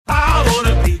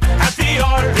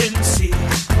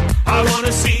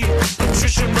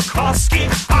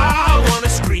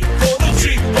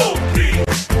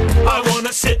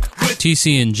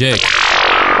TC and Jake.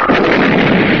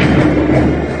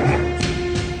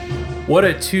 What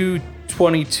a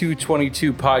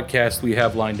 22222 podcast we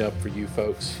have lined up for you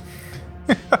folks.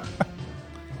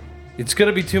 It's going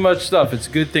to be too much stuff. It's a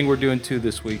good thing we're doing two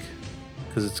this week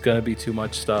because it's going to be too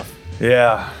much stuff.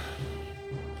 Yeah.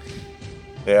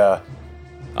 I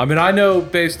mean, I know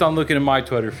based on looking at my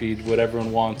Twitter feed what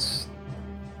everyone wants,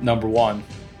 number one.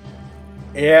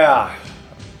 Yeah.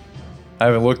 I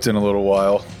haven't looked in a little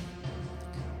while.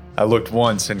 I looked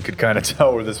once and could kind of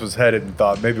tell where this was headed and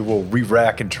thought maybe we'll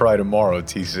re-rack and try tomorrow,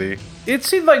 TC. It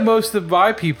seemed like most of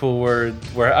my people were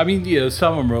I mean, you know,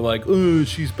 some of them were like, "Oh,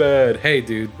 she's bad." Hey,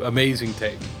 dude, amazing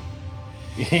take.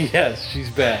 Yes, she's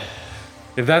bad.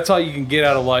 If that's all you can get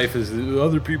out of life is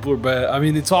other people are bad, I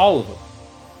mean, it's all of them.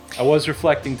 I was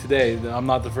reflecting today. I'm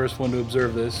not the first one to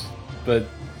observe this, but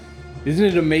isn't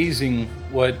it amazing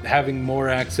what having more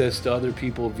access to other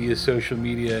people via social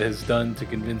media has done to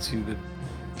convince you that,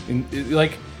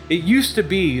 like, it used to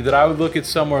be that I would look at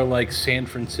somewhere like San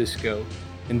Francisco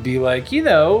and be like, you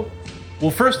know,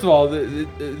 well, first of all,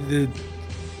 the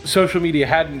social media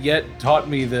hadn't yet taught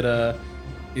me that,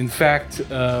 in fact,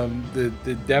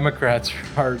 the Democrats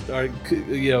are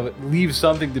you know, leave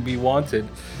something to be wanted.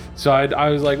 So I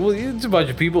was like, well, it's a bunch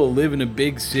of people who live in a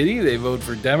big city. They vote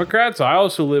for Democrats. I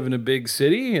also live in a big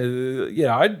city.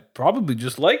 Yeah, I'd probably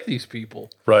just like these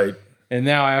people. Right. And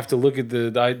now I have to look at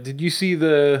did you see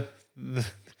the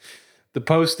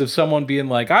post of someone being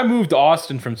like, I moved to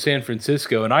Austin from San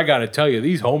Francisco, and I got to tell you,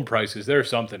 these home prices, they're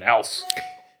something else.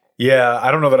 Yeah,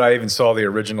 I don't know that I even saw the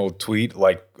original tweet,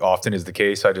 like often is the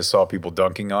case. I just saw people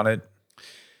dunking on it.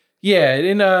 Yeah,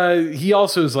 and he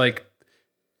also is like,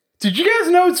 did you guys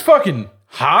know it's fucking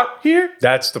hot here?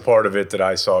 That's the part of it that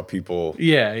I saw people.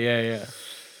 Yeah.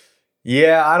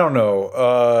 Yeah, I don't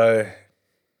know.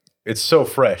 It's so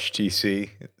fresh,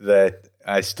 TC, that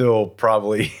I still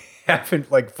probably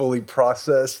haven't like fully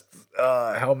processed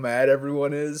how mad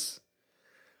everyone is.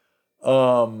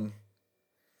 And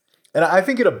I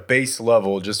think at a base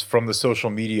level, just from the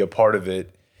social media part of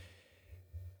it,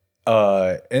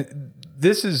 and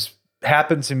this has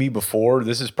happened to me before.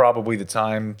 This is probably the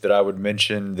time that I would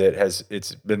mention that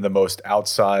it's been the most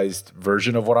outsized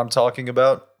version of what I'm talking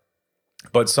about.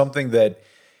 But something that,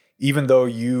 even though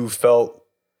you felt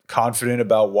confident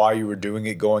about why you were doing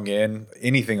it going in,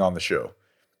 anything on the show,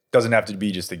 doesn't have to be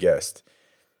just a guest,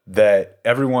 that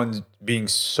everyone's being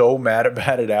so mad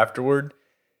about it afterward,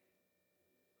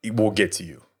 it will get to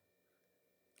you.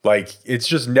 Like, it's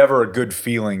just never a good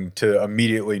feeling to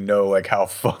immediately know like how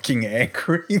fucking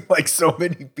angry like so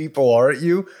many people are at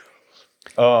you.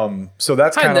 So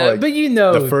that's kind of like, but you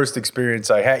know, the first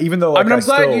experience I had, even though like, I mean, I'm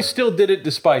glad you still did it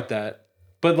despite that.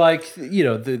 But like, you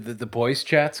know, the boys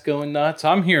chat's going nuts.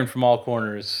 I'm hearing from all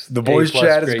corners. The boys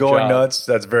chat is going nuts.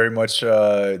 That's very much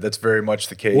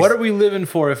the case. What are we living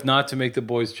for if not to make the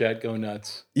boys chat go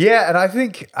nuts? Yeah, and I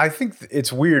think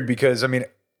it's weird because I mean,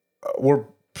 we're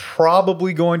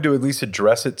probably going to at least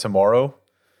address it tomorrow.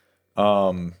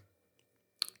 But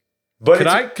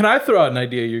can I throw out an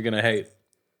idea you're gonna hate?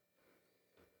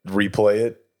 Replay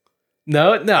it?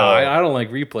 No, I don't like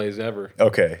replays ever.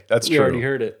 Okay, that's true. We already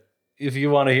heard it. If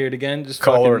you want to hear it again, just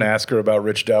call her and ask her about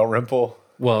Rich Dalrymple.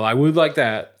 Well, I would like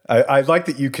that. I like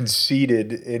that you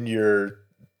conceded in your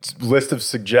list of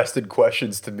suggested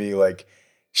questions to me, like,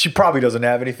 she probably doesn't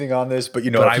have anything on this, but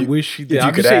you know, but I wish she did.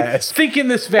 You could ask. Think in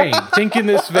this vein. Think in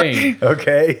this vein.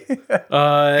 Okay.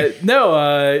 I'd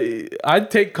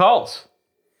take calls.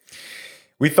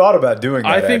 We thought about doing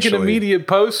that. I think actually. an immediate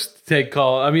post take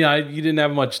call. I mean, you didn't have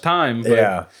much time, but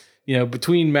yeah. You know,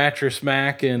 between Mattress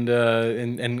Mac and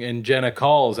Jenna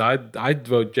calls, I'd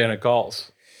vote Jenna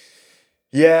calls.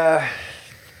 Yeah.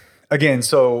 Again,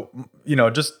 so you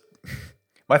know, just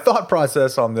my thought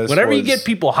process on this. Whenever you get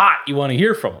people hot, you want to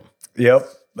hear from them. Yep,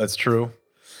 that's true.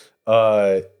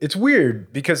 It's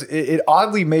weird because it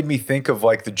oddly made me think of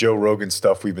like the Joe Rogan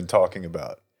stuff we've been talking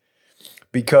about.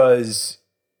 Because,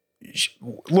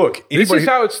 look, this is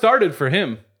how it started for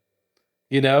him.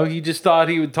 You know, he just thought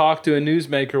he would talk to a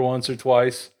newsmaker once or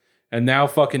twice, and now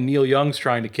fucking Neil Young's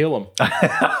trying to kill him.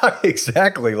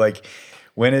 Exactly. Like,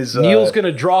 when is Neil's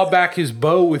gonna draw back his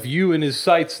bow with you in his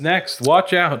sights next?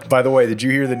 Watch out. By the way, did you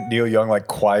hear that Neil Young like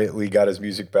quietly got his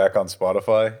music back on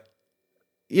Spotify?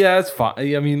 Yeah, that's fine.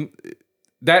 I mean,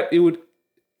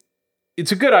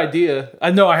 it's a good idea.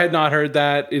 I know I had not heard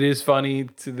that. It is funny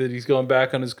that he's going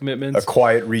back on his commitments. A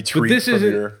quiet retreat. But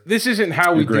this isn't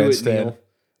how we do it, Neil.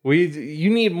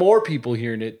 You need more people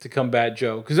hearing it to combat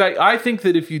Joe. Because I think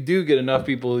that if you do get enough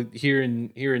people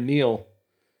hearing Neil,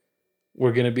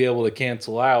 we're going to be able to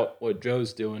cancel out what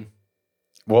Joe's doing.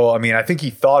 Well, I mean, I think he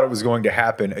thought it was going to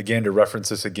happen, again, to reference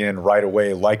this again right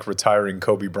away, like retiring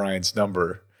Kobe Bryant's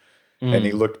number. And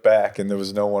he looked back and there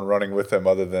was no one running with him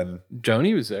other than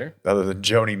Joni was there.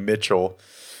 Joni Mitchell.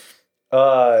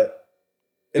 And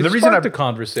the reason the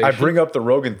conversation. I bring up the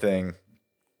Rogan thing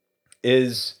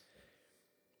is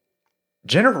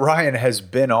Jenna Ryan has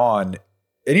been on.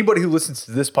 Anybody who listens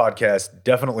to this podcast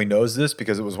definitely knows this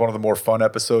because it was one of the more fun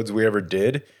episodes we ever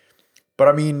did. But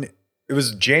I mean, it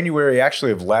was January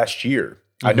actually of last year.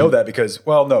 I know that because,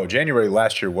 well, no, January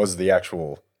last year was the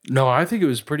actual. No, I think it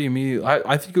was pretty immediate.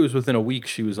 I think it was within a week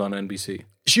she was on NBC.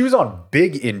 She was on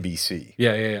big NBC.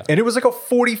 Yeah. And it was like a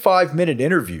 45-minute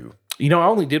interview. You know, I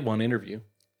only did one interview.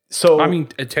 So I mean,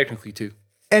 technically two.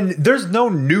 And there's no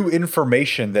new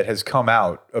information that has come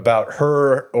out about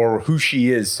her or who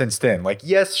she is since then. Like,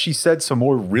 yes, she said some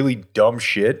more really dumb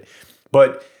shit,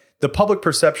 but the public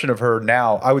perception of her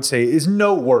now, I would say, is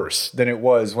no worse than it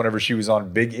was whenever she was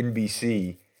on big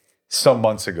NBC some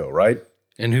months ago, right?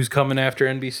 And who's coming after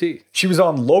NBC? She was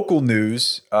on local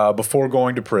news before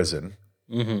going to prison.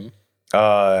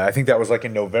 I think that was like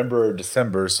in November or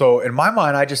December. So in my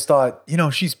mind, I just thought, you know,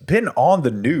 she's been on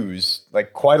the news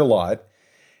like quite a lot.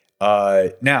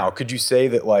 Now, could you say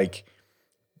that like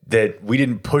that we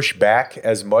didn't push back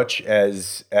as much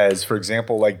as for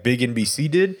example, like big NBC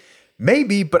did?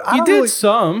 Maybe, but I did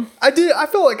some. I did. I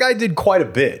feel like I did quite a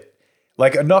bit,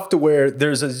 like enough to where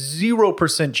there's a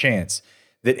 0% chance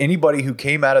that anybody who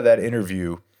came out of that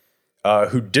interview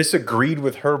who disagreed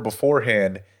with her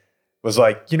beforehand was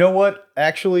like, you know what?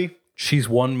 Actually, she's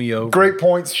won me over. Great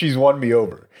points. She's won me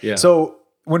over. Yeah. So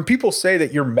when people say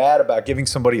that you're mad about giving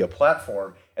somebody a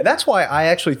platform, and that's why I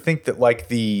actually think that like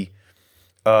the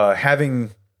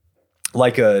having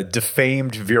like a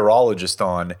defamed virologist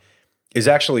on is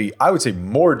actually, I would say,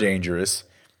 more dangerous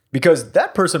because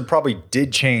that person probably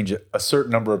did change a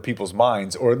certain number of people's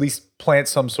minds or at least plant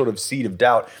some sort of seed of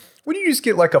doubt. When you just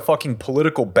get like a fucking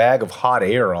political bag of hot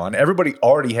air on, everybody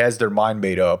already has their mind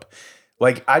made up.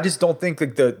 Like, I just don't think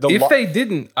like if they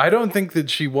didn't, I don't think that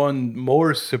she won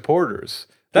more supporters.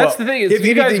 That's the thing. Is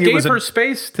you guys gave her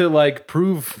space to like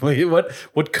prove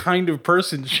what kind of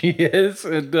person she is,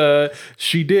 and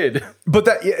she did. But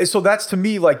so that's to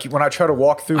me like when I try to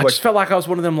walk through. I just felt like I was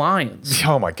one of them lions.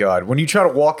 Oh my god! When you try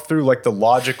to walk through like the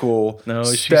logical. No,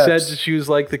 steps, she said that she was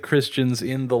like the Christians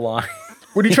in the line.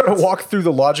 When you try to walk through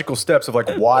the logical steps of like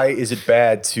why is it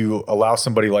bad to allow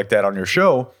somebody like that on your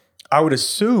show, I would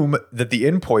assume that the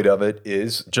end point of it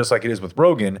is just like it is with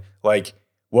Rogan. Like,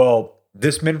 well,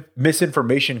 this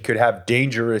misinformation could have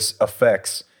dangerous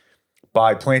effects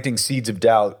by planting seeds of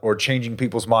doubt or changing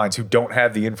people's minds who don't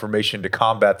have the information to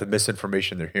combat the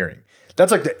misinformation they're hearing.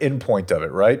 That's like the end point of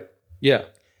it, right? Yeah.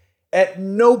 At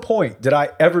no point did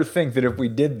I ever think that if we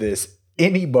did this,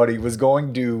 anybody was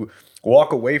going to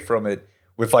walk away from it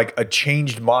with like a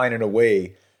changed mind in a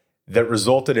way that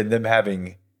resulted in them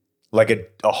having like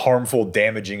a harmful,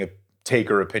 damaging take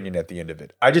or opinion at the end of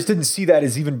it. I just didn't see that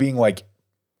as even being like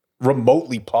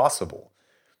remotely possible.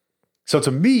 So to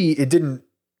me, I don't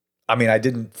want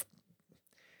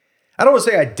to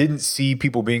say I didn't see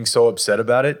people being so upset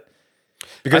about it.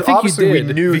 Because obviously we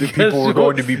knew that people were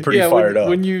going to be pretty fired up.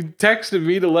 When you texted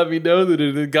me to let me know that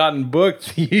it had gotten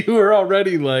booked, you were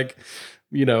already like,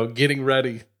 you know, getting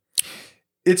ready.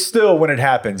 It's still, when it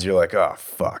happens, you're like, oh,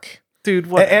 fuck. Dude,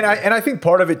 what? And I think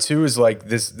part of it too is like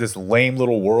this lame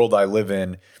little world I live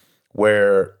in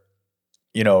where,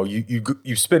 you know,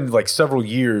 you spend like several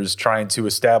years trying to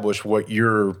establish what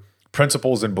your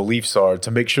principles and beliefs are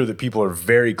to make sure that people are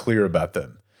very clear about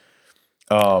them.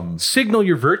 Signal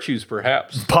your virtues,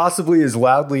 perhaps. Possibly as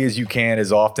loudly as you can,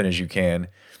 as often as you can.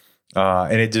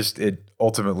 And it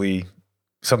ultimately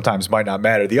sometimes might not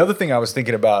matter. The other thing I was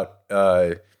thinking about,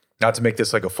 not to make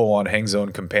this like a full-on Hang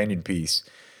Zone companion piece,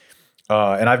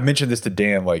 and I've mentioned this to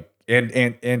Dan, like,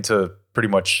 and to pretty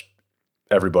much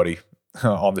everybody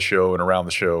on the show and around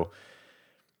the show.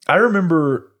 I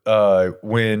remember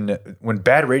when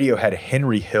Bad Radio had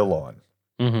Henry Hill on.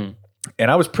 Mm-hmm.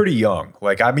 And I was pretty young.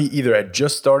 Like, I either had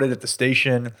just started at the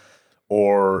station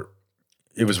or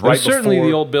it was right before. Certainly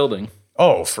the old building.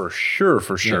 Oh, for sure.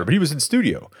 Yeah. But he was in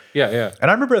studio. Yeah.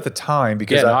 And I remember at the time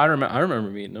because I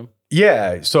remember meeting him.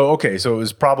 Yeah. So it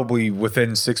was probably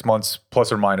within 6 months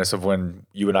plus or minus of when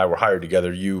you and I were hired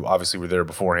together. You obviously were there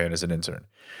beforehand as an intern.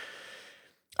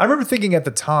 I remember thinking at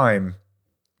the time,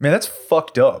 man, that's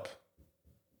fucked up.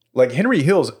 Like, Henry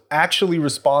Hill's actually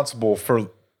responsible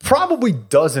for probably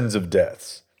dozens of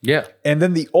deaths. Yeah. And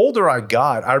then the older I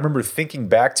got, I remember thinking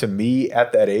back to me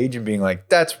at that age and being like,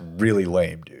 that's really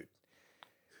lame, dude.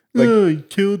 Like, oh, he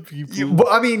killed people. well,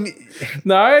 I mean,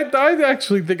 No, I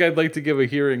actually think I'd like to give a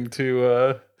hearing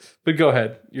to. But go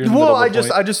ahead. You're in the well, middle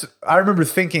of the point. I remember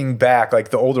thinking back, like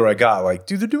the older I got, like,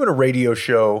 dude, they're doing a radio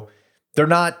show. They're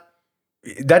not.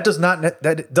 That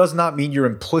does not mean you're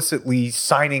implicitly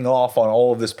signing off on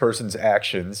all of this person's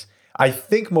actions. I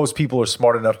think most people are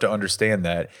smart enough to understand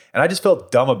that, and I just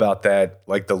felt dumb about that.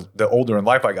 Like the older in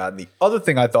life I got, and the other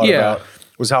thing I thought about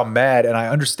was how mad. And I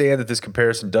understand that this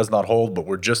comparison does not hold, but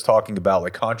we're just talking about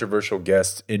like controversial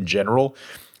guests in general.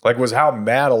 Like, was how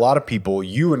mad a lot of people,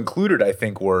 you included, I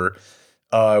think, were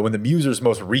when the Musers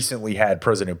most recently had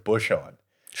President Bush on.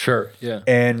 Sure. Yeah.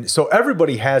 And so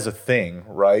everybody has a thing,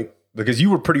 right? Because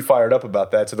you were pretty fired up about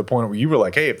that to the point where you were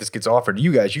like, hey, if this gets offered to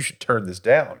you guys, you should turn this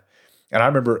down. And I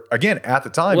remember, again, at the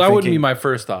time, Well, that wouldn't be my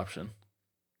first option.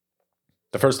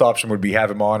 The first option would be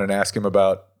have him on and ask him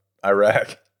about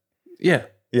Iraq. Yeah.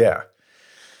 Yeah.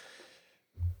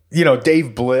 You know,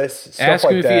 Dave Bliss, stuff Ask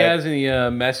like him if that. he has any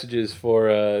messages for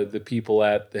the people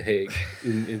at The Hague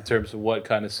in terms of what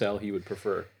kind of cell he would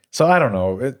prefer. So I don't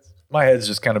know. My head's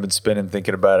just kind of been spinning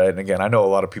thinking about it. And again, I know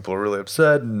a lot of people are really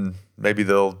upset, and maybe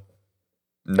they'll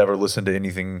never listen to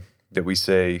anything that we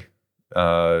say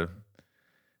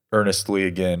earnestly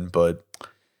again. But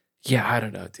yeah, I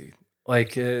don't know, dude.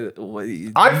 Like, I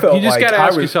felt you just like gotta I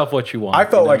ask was- yourself what you want. I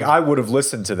felt you know? like I would have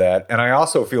listened to that, and I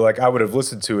also feel like I would have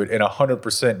listened to it and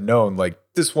 100% known like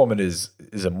this woman is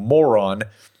a moron,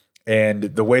 and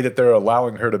the way that they're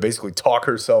allowing her to basically talk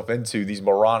herself into these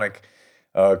moronic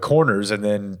corners, and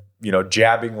then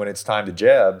jabbing when it's time to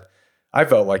jab. I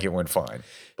felt like it went fine.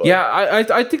 But Yeah,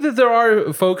 I think that there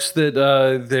are folks that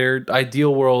their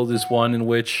ideal world is one in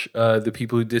which the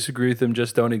people who disagree with them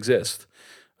just don't exist.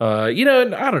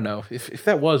 And I don't know if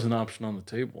that was an option on the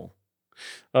table,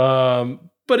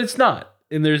 but it's not,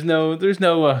 and there's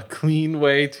no clean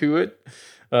way to it.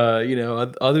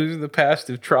 Others in the past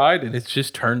have tried, and it's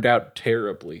just turned out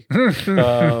terribly.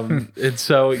 And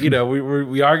so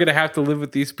we are going to have to live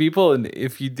with these people, and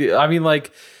if you do, I mean,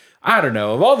 like, I don't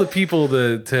know, of all the people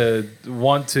to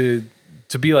want to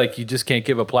be like, you just can't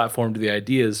give a platform to the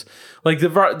ideas. Like the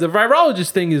virologist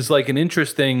thing is like an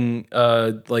interesting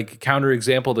like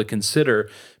counterexample to consider,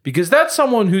 because that's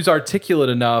someone who's articulate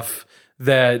enough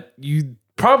that you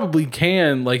probably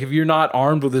can, like, if you're not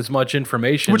armed with as much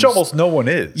information, which almost no one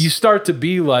is. you start to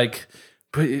be like,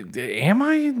 but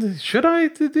should I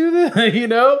to do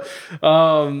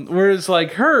that? Whereas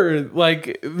like her,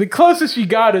 like the closest you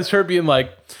got is her being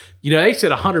like, they said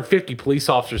 150 police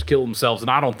officers killed themselves, and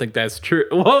I don't think that's true.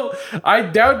 Well, I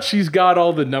doubt she's got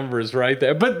all the numbers right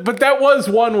there. But that was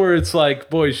one where it's like,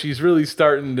 boy, she's really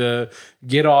starting to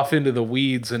get off into the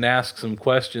weeds and ask some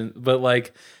questions. But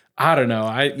like, I don't know.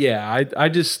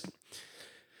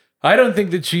 I don't think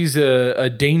that she's a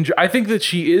danger. I think that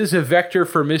she is a vector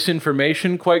for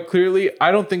misinformation, quite clearly.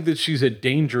 I don't think that she's a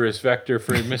dangerous vector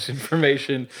for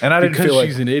misinformation And I didn't because feel like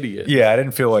she's an idiot. Yeah, I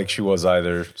didn't feel like she was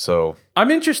either. So I'm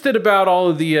interested about all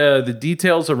of the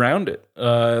details around it.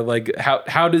 Like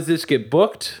how does this get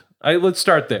booked? Let's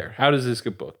start there. How does this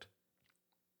get booked?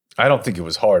 I don't think it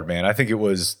was hard, man. I think it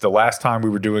was the last time we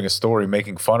were doing a story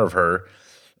making fun of her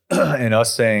and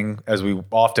us saying, as we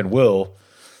often will,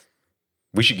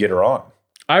 we should get her on.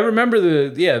 I remember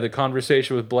the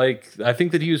conversation with Blake. I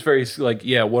think that he was very like,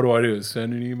 yeah, what do I do?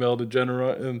 Send an email to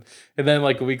Jenna, and then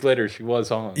like a week later she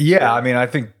was on. Yeah, So- I mean, I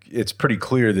think it's pretty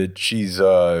clear that she's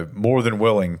more than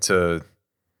willing to.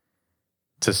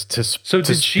 So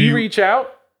did she reach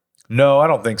out? No, I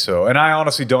don't think so. And I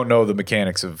honestly don't know the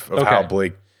mechanics of how Okay.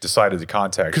 Blake decided to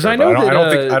contact her. 'Cause I but know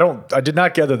that, I did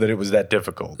not gather that it was that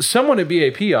difficult. Someone at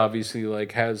BAP obviously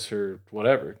like has her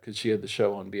whatever because she had the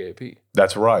show on BAP.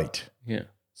 That's right. Yeah.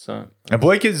 So And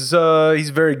Blake is he's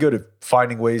very good at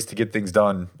finding ways to get things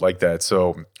done like that.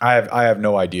 So I have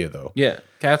no idea though. yeah,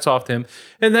 hats off to him.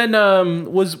 And then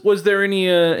was there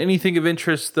anything of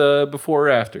interest before or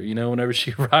after? Whenever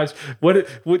she arrives, what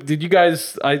did you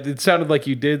guys? It sounded like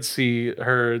you did see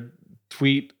her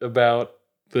tweet about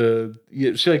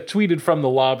she like tweeted from the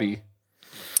lobby.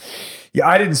 Yeah,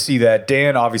 I didn't see that.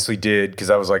 Dan obviously did because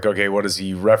I was like, okay, what is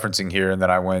he referencing here? And then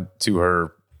I went to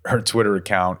her Twitter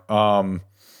account.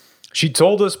 She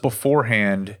told us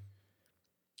beforehand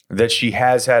that she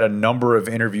has had a number of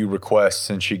interview requests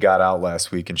since she got out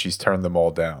last week, and she's turned them all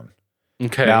down.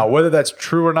 Okay. Now, whether that's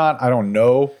true or not, I don't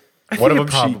know. I think it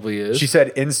probably is. She said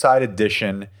Inside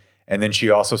Edition, and then she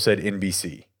also said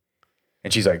NBC.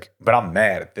 And she's like, but I'm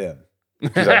mad at them.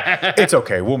 She's like, it's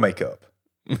okay, we'll make up.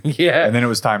 Yeah. And then it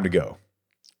was time to go.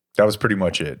 That was pretty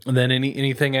much it. And then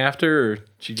anything after, or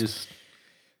she just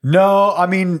No, I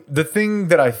mean, the thing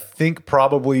that I think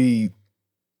probably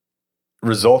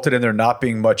resulted in there not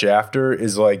being much after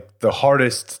is like the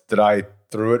hardest that I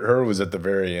threw at her was at the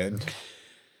very end.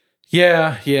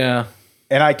 Yeah, yeah.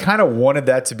 And I kind of wanted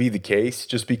that to be the case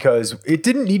just because it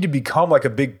didn't need to become like a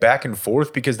big back and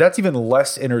forth because that's even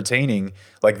less entertaining.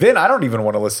 Like then I don't even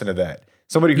want to listen to that.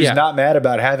 Somebody who's not mad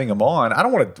about having him on. I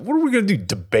don't want to, what are we going to do?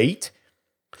 Debate?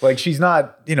 Like she's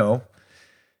not,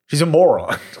 she's a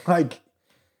moron. Like,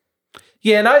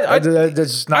 yeah. And I that's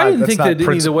just not, I didn't think that any of the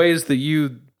principle. ways that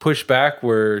you push back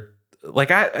were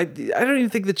like, I don't even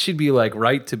think that she'd be like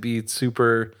right to be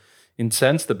super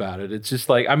incensed about it. It's just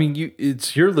like, I mean,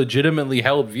 it's your legitimately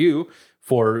held view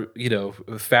for,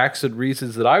 facts and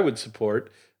reasons that I would support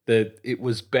that it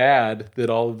was bad that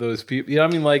all of those people, I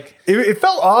mean, like It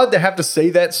felt odd to have to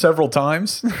say that several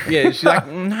times. yeah, she's like,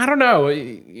 I don't know.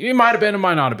 It might have been, it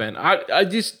might not have been. I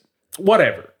just,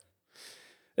 whatever.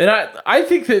 And I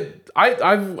think that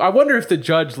I wonder if the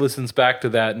judge listens back to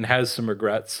that and has some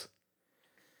regrets.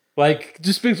 Like,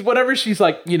 just because whatever she's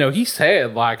like, he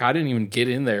said, like, I didn't even get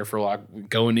in there for, like,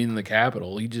 going in the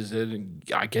Capitol. He just said,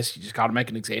 I guess you just got to make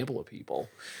an example of people.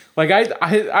 Like,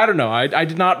 I don't know. I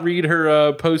did not read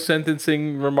her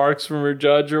post-sentencing remarks from her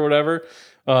judge or whatever.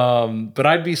 But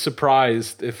I'd be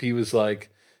surprised if he was like,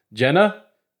 Jenna,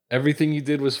 everything you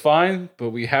did was fine,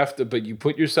 but you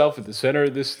put yourself at the center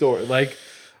of this story. Like,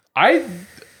 I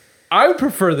would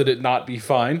prefer that it not be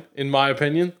fine, in my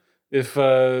opinion. If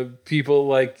people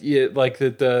like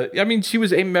that, I mean, she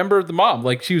was a member of the mob.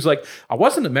 Like she was like, I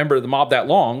wasn't a member of the mob that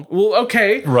long. Well,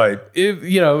 okay, Right.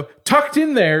 If tucked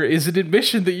in there is an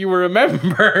admission that you were a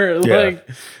member. Like,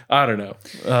 I don't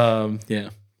know. Yeah,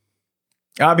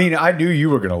 I mean, I knew you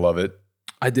were going to love it.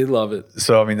 I did love it.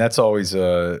 So, I mean, that's always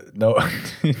no.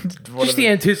 Just the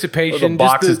anticipation, the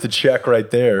boxes just to check right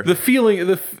there. the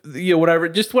feeling, whatever.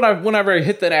 Just whenever I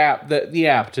hit that app, the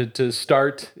app to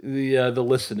start the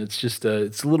listen, it's just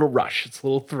it's a little rush, it's a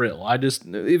little thrill. I just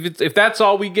if that's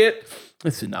all we get,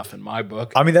 it's enough in my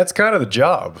book. I mean, that's kind of the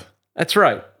job. That's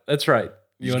right.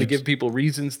 You want to give people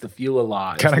reasons to feel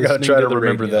alive. Kind of got to try to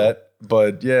remember radio. that.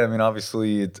 But yeah, I mean,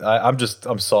 obviously, I'm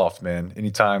soft, man.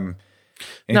 Anytime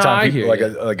I people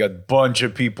hear like a bunch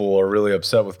of people are really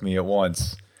upset with me at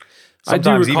once. I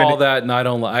do recall that, and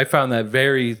I found that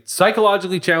very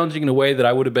psychologically challenging in a way that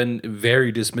I would have been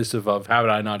very dismissive of had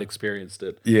I not experienced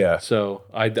it. Yeah. So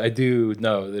I do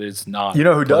know that it's not. You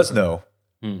know who does know?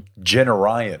 Jenna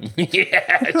Ryan.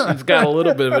 Yeah, she's got a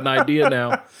little bit of an idea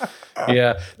now.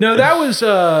 Yeah. No,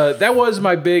 that was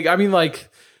my big. I mean, like,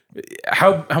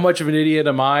 how much of an idiot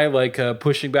am I? Like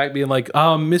pushing back, being like,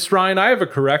 Miss Ryan, I have a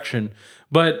correction.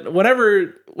 But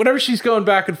whenever she's going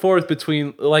back and forth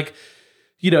between like,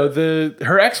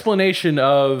 her explanation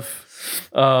of,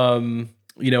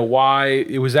 why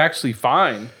it was actually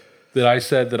fine that I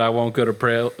said that I won't go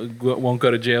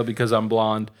to jail because I'm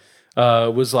blonde,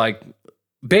 was like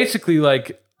basically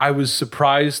like I was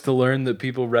surprised to learn that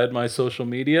people read my social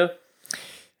media.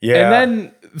 Yeah. And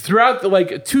then throughout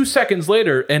the 2 seconds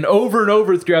later and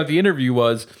over throughout the interview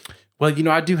was, well,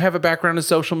 I do have a background in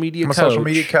social media. I'm a social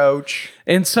media coach.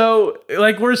 And so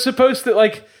like, we're supposed to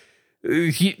like,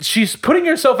 she's putting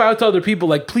herself out to other people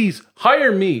like, please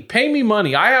hire me, pay me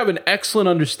money. I have an excellent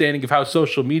understanding of how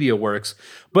social media works.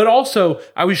 But also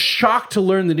I was shocked to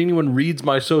learn that anyone reads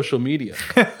my social media.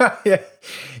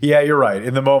 Yeah, you're right.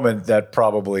 In the moment, that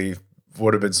probably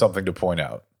would have been something to point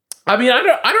out. I mean, I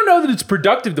don't know that it's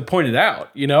productive to point it out.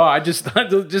 I just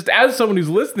as someone who's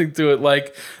listening to it,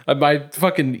 like my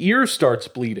fucking ear starts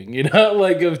bleeding.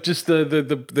 Like of just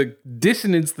the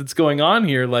dissonance that's going on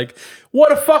here. Like,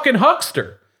 what a fucking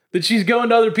huckster that she's going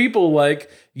to other people.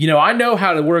 Like, I know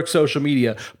how to work social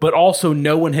media, but also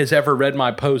no one has ever read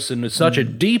my posts in such a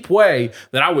deep way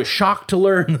that I was shocked to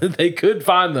learn that they could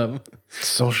find them.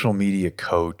 Social media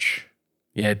coach.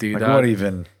 Yeah, dude. Like what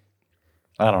even?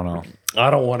 I don't know. I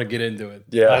don't want to get into it.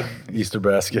 Yeah, Easter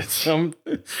baskets. I'm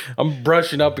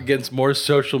brushing up against more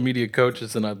social media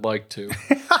coaches than I'd like to.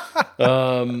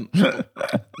 But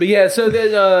yeah, so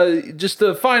then just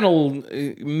the final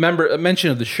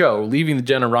mention of the show, leaving the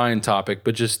Jenna Ryan topic,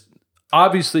 but just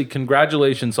obviously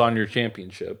congratulations on your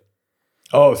championship.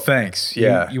 Oh, thanks.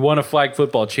 Yeah. You won a flag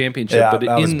football championship. Yeah, but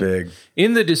that was big.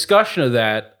 In the discussion of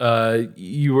that,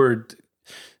 you were...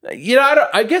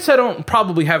 I guess I don't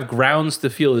probably have grounds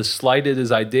to feel as slighted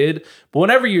as I did. But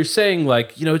whenever you're saying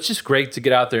like, it's just great to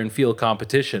get out there and feel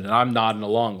competition, and I'm nodding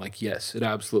along like, yes, it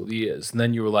absolutely is. And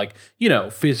then you were like,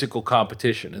 physical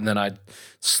competition. And then I'd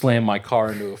slam my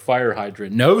car into a fire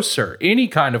hydrant. No, sir. Any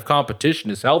kind of competition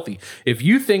is healthy. If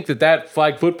you think that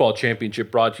flag football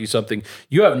championship brought you something,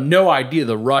 you have no idea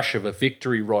the rush of a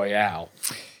victory royale.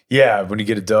 Yeah, when you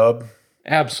get a dub.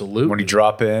 Absolutely. When you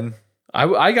drop in.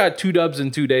 I got 2 dubs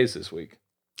in 2 days this week.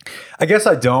 I guess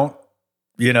I don't,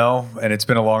 and it's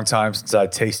been a long time since I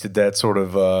tasted that sort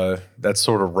of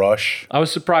rush. I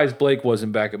was surprised Blake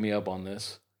wasn't backing me up on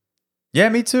this. Yeah,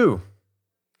 me too.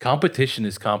 Competition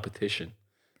is competition.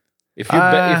 If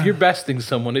you're besting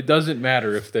someone, it doesn't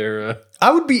matter if they're.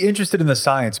 I would be interested in the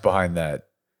science behind that.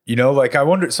 Like I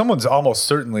wonder. Someone's almost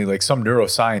certainly like some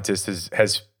neuroscientist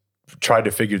has tried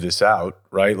to figure this out,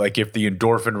 right? Like if the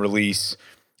endorphin release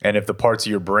and if the parts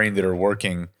of your brain that are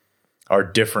working are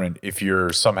different if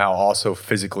you're somehow also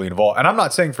physically involved. And I'm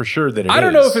not saying for sure that it is. I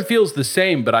don't know if it feels the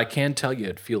same, but I can tell you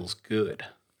it feels good.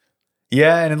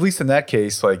 Yeah, and at least in that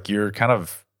case, like you're kind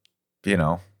of,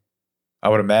 I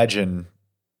would imagine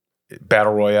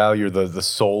Battle Royale, you're the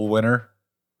sole winner.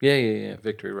 Yeah.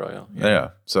 Victory Royale.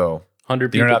 Yeah. So 100 you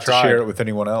people don't have tried. to share it with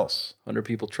anyone else. 100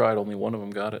 people tried, only one of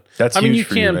them got it. That's I mean, huge you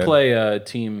for can man. play a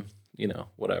team,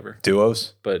 whatever.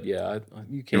 Duos? But yeah,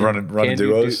 you can. You running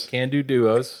duos? Can do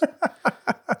duos.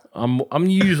 I'm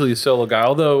usually a solo guy,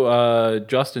 although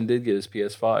Justin did get his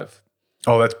PS5.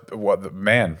 Oh, that's what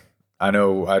man. I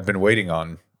know. I've been waiting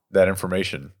on that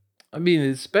information. I mean,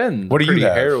 it's been What do a you pretty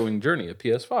have? harrowing journey, a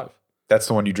PS5. That's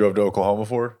the one you drove to Oklahoma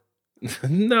for?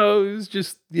 No, it was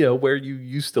just, where you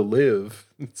used to live.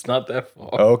 It's not that far.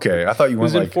 Oh, okay. I thought you It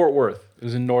was went in Fort Worth. It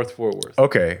was in North Fort Worth.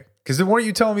 Okay. Because then weren't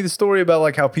you telling me the story about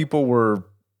like how people were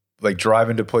like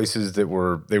driving to places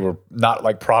that they were not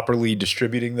like properly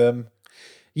distributing them?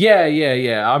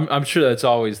 Yeah. I'm sure that's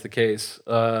always the case.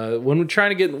 When we're trying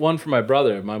to get one for my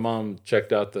brother, my mom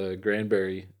checked out the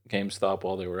Granbury GameStop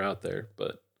while they were out there,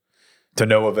 but To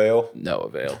no avail? no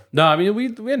avail. No, I mean we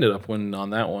ended up winning on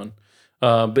that one.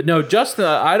 But no, Justin,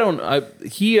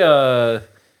 he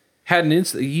had an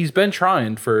instant. He's been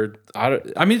trying for.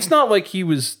 I mean, it's not like he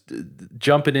was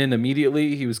jumping in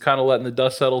immediately. He was kind of letting the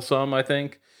dust settle some, I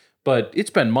think. But it's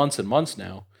been months and months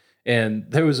now. And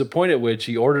there was a point at which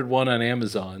he ordered one on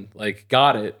Amazon, like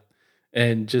got it,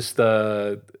 and just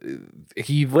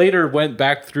he later went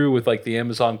back through with like the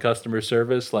Amazon customer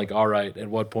service, like, all right, at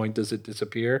what point does it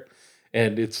disappear?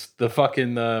 And it's the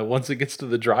fucking once it gets to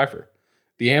the driver.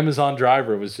 The Amazon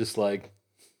driver was just like,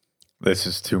 This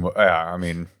is too much. Yeah, I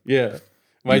mean, yeah.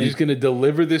 Am I just going to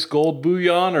deliver this gold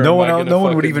bullion? Or no am I one, gonna no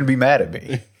one would fucking- even be mad at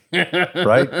me,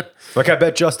 right? Like I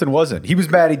bet Justin wasn't. He was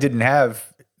mad he didn't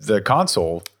have the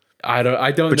console. I don't.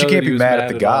 But know you that can't he be was mad at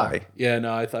the all. guy. Yeah,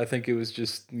 no. I think it was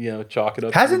just chalk it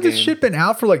up. Hasn't to the this game. shit been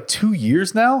out for like 2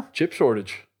 years now? Chip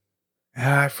shortage?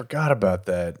 I forgot about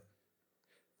that.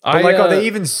 But like, are they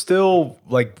even still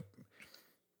like?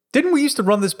 Didn't we used to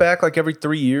run this back like every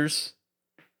 3 years?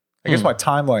 I guess my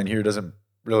timeline here doesn't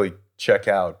really check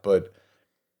out, but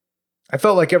I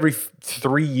felt like every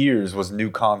 3 years was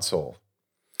new console.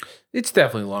 It's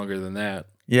definitely longer than that.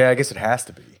 Yeah, I guess it has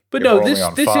to be. But if no, we're only this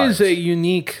on is fives. a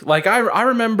unique. Like I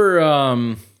remember.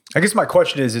 I guess my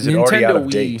question is it already out of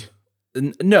date?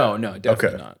 No, definitely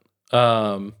Okay. not.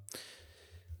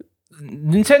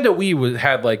 Nintendo Wii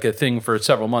had like a thing for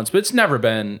several months, but it's never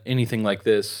been anything like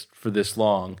this for this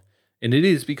long, and it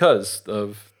is because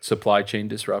of supply chain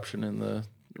disruption and the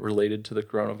related to the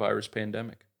coronavirus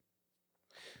pandemic.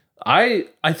 I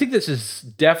think this is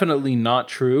definitely not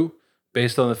true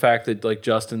based on the fact that like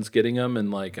Justin's getting them,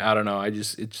 and like I don't know,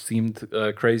 it seemed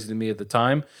crazy to me at the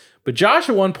time. But Josh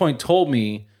at one point told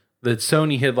me that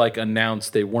Sony had like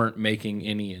announced they weren't making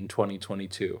any in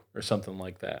 2022 or something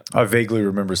like that. I vaguely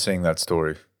remember seeing that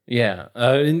story. Yeah.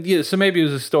 So maybe it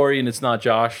was a story and it's not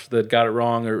Josh that got it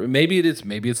wrong, or maybe it is.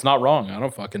 Maybe it's not wrong. I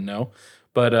don't fucking know.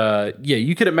 But yeah,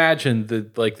 you could imagine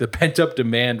that like the pent up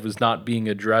demand was not being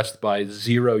addressed by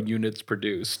 0 units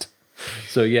produced.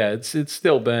 So yeah, it's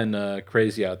still been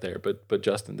crazy out there. But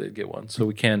Justin did get one, so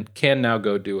we can now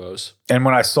go duos. And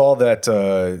when I saw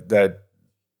that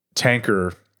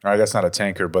tanker, or I guess not a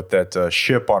tanker, but that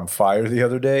ship on fire the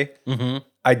other day,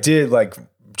 I did like,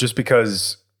 just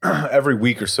because every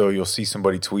week or so you'll see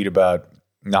somebody tweet about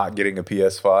not getting a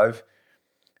PS5.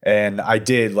 And I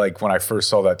did, like, when I first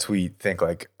saw that tweet, think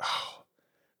like, oh,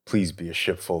 please be a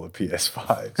ship full of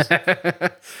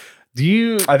PS5s. Do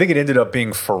you? I think it ended up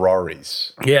being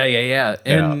Ferraris. Yeah.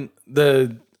 And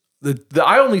the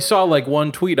I only saw like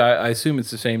one tweet. I assume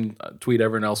it's the same tweet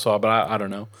everyone else saw, but I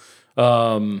don't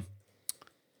know.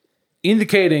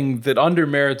 Indicating that under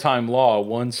maritime law,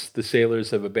 once the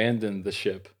sailors have abandoned the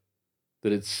ship,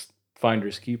 that it's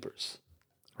finders keepers.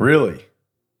 Really?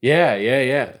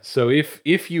 Yeah. So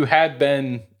if you had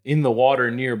been in the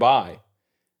water nearby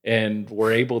and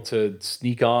were able to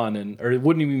sneak on, or it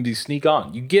wouldn't even be sneak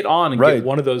on, you get on and Right. get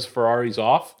one of those Ferraris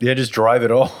off. Yeah, just drive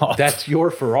it off. That's your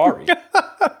Ferrari.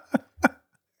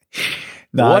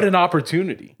 What an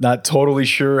opportunity. Not totally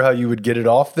sure how you would get it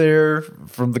off there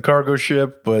from the cargo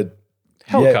ship, but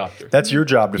Helicopter. yeah, that's your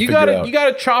job to You figure out. You got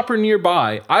a chopper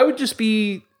nearby. I would just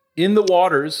be in the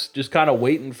waters, just kind of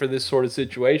waiting for this sort of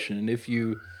situation. And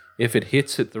if it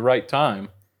hits at the right time.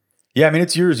 Yeah, I mean,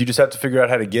 it's yours. You just have to figure out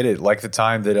how to get it. Like the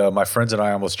time that my friends and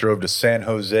I almost drove to San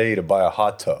Jose to buy a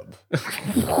hot tub.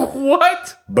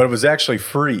 What? But it was actually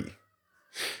free.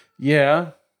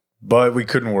 Yeah. But we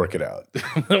couldn't work it out.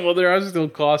 Well, there are still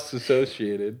costs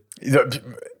associated.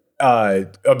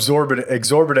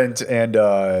 Exorbitant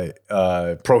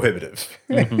and prohibitive.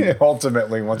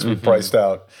 Ultimately, once we priced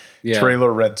out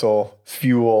trailer rental,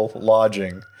 fuel,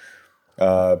 lodging.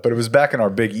 But it was back in our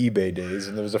big eBay days,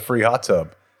 and there was a free hot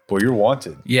tub. Boy, you're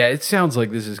wanted. Yeah, it sounds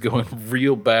like this is going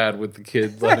real bad with the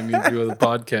kid letting me do the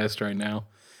podcast right now.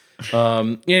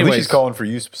 At least she's calling for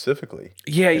you specifically.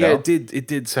 Yeah, you know? it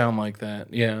did sound like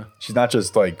that. Yeah. She's not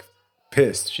just like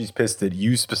pissed. She's pissed that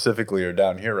you specifically are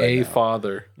down here right now.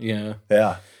 Father. Yeah.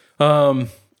 Yeah. All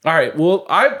right. Well,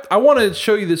 I want to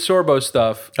show you the Sorbo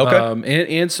stuff.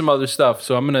 Okay. And some other stuff.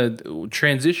 So I'm going to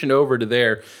transition over to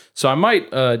there. So I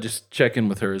might just check in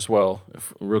with her as well,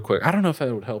 real quick. I don't know if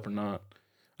that would help or not.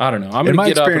 I don't know. I'm going to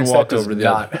get up and walk over to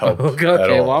the other. Help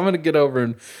okay. Well, I'm going to get over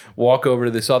and walk over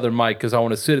to this other mic because I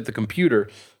want to sit at the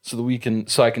computer so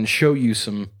that I can show you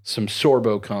some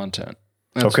Sorbo content.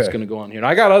 That's what's going to go on here. And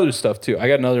I got other stuff too. I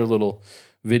got another little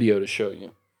video to show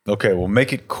you. Okay, well,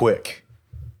 make it quick.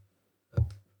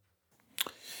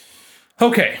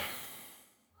 Okay.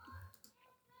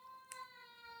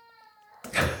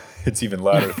 It's even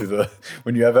louder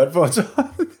when you have headphones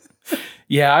on.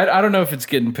 Yeah, I don't know if it's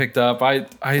getting picked up.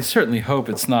 I certainly hope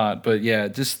it's not. But yeah,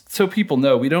 just so people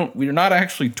know, we're not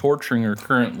actually torturing her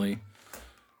currently.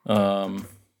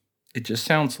 It just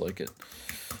sounds like it.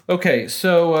 Okay,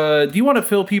 so do you want to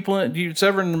fill people in? Do you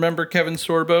ever remember Kevin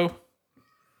Sorbo?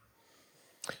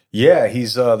 Yeah,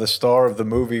 he's the star of the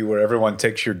movie where everyone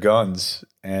takes your guns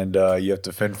and you have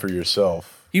to fend for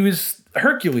yourself. He was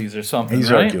Hercules or something, He's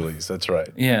right? Hercules, that's right.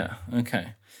 Yeah,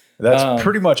 okay. That's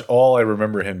pretty much all I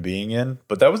remember him being in,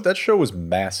 but that show was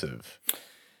massive.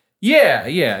 Yeah.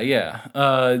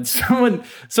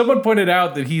 Someone pointed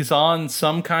out that he's on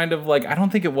some kind of I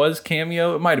don't think it was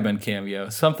Cameo. It might have been Cameo,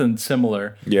 something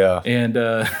similar. Yeah. And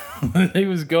he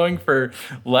was going for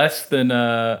less than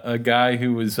a guy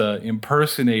who was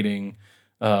impersonating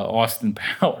Austin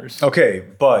Powers. Okay,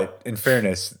 but in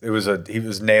fairness, he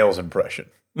was Nail's impression.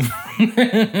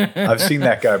 I've seen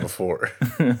that guy before.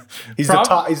 He's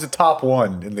the top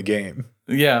one in the game.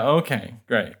 Yeah, okay,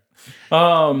 great.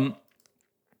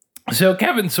 So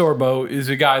Kevin Sorbo is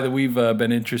a guy that we've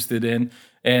been interested in,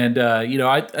 and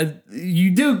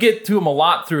you do get to him a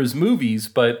lot through his movies,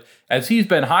 but as he's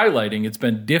been highlighting, it's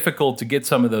been difficult to get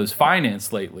some of those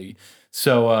financed lately.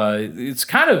 So it's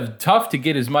kind of tough to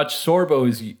get as much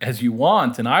Sorbo as you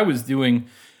want. And I was doing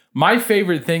my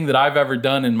favorite thing that I've ever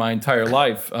done in my entire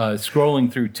life,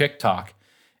 scrolling through TikTok,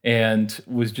 and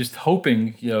was just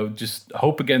hoping, just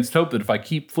hope against hope that if I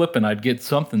keep flipping, I'd get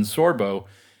something Sorbo.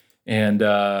 And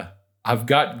I've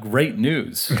got great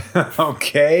news.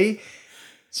 Okay.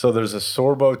 So there's a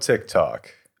Sorbo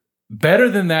TikTok. Better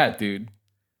than that, dude.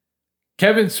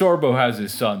 Kevin Sorbo has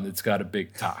his son that's got a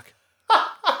big talk.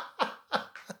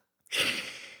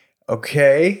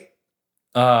 Okay.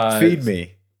 Feed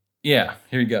me. Yeah,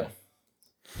 here you go.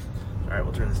 All right,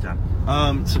 we'll turn this down.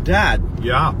 So Dad.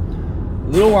 Yeah. A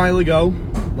little while ago,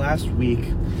 last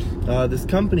week, this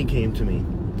company came to me,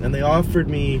 and they offered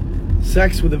me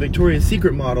sex with a Victoria's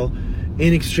Secret model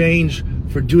in exchange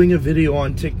for doing a video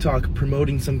on TikTok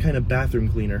promoting some kind of bathroom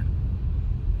cleaner.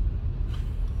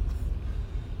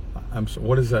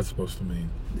 What is that supposed to mean?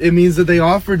 It means that they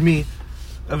offered me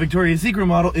a Victoria's Secret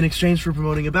model in exchange for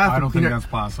promoting a bathroom I don't cleaner. think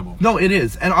that's possible. No, it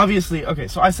is. And obviously, okay,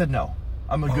 so I said no.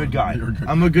 I'm a good guy.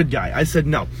 I'm a good guy. I said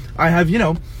no. I have,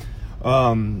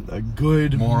 a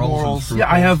good morals. Yeah,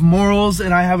 I have morals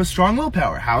and I have a strong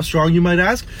willpower. How strong, you might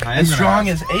ask? As strong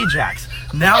as Ajax.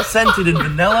 Now scented in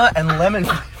vanilla and lemon.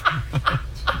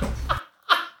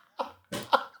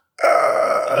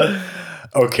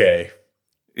 Okay.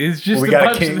 It's just We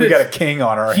got a king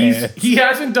on our hands. He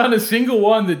hasn't done a single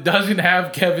one that doesn't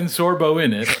have Kevin Sorbo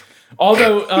in it.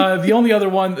 Although the only other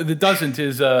one that doesn't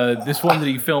is this one that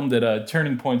he filmed at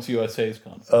Turning Points USA's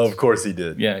conference. Of course he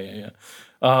did. Yeah.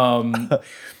 So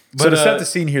to set the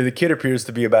scene here, the kid appears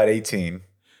to be about 18.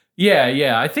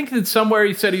 Yeah. I think that somewhere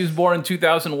he said he was born in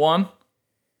 2001.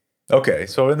 Okay,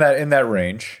 so in that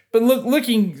range. But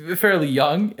looking fairly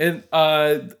young, and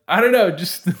I don't know,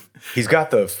 just he's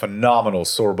got the phenomenal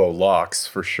Sorbo locks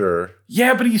for sure.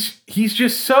 Yeah, but he's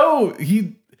just so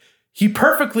he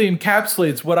perfectly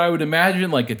encapsulates what I would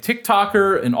imagine like a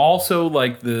TikToker and also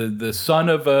like the son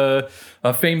of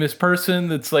a famous person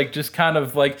that's like just kind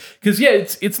of like, because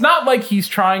it's not like he's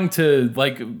trying to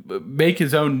like make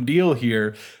his own deal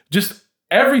here. Just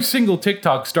every single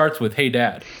TikTok starts with "Hey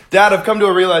Dad." Dad, I've come to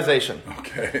a realization.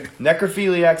 Okay.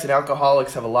 Necrophiliacs and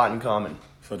alcoholics have a lot in common.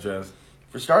 Such as?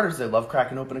 For starters, they love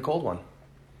cracking open a cold one.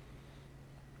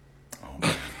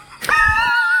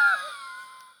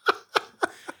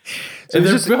 And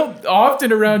they're built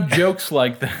often around jokes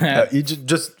like that.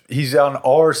 He's on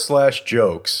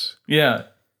r/jokes. Yeah.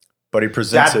 But he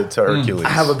presents Dad, it to Hercules. I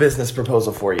have a business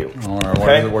proposal for you. All right,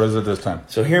 Okay? what is it this time?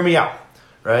 So hear me out,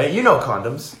 right? You know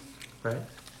condoms, right?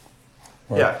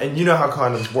 Right. Yeah, and you know how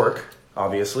condoms work,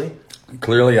 obviously.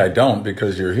 Clearly I don't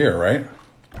because you're here, right?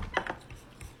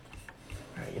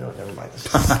 Right, you know what, never mind. This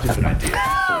is a stupid idea.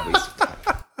 It's a waste of time.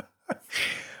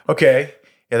 Okay.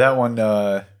 Yeah, that one,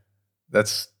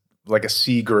 that's like a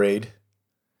C grade.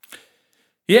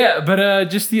 Yeah, but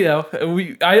just, you know,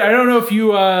 I don't know if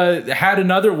you had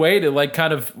another way to like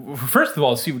kind of, first of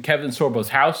all, see what Kevin Sorbo's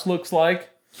house looks like.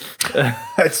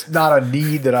 It's not a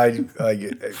need that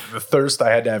the thirst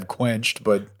I had to have quenched,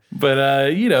 but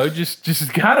you know,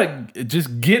 just gotta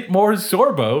just get more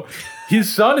Sorbo.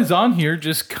 His son is on here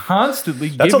just constantly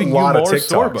that's giving a lot you of more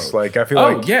TikToks. Sorbo. Like I feel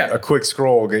like yeah. a quick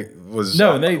scroll was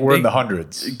we're in the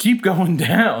hundreds. Keep going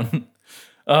down.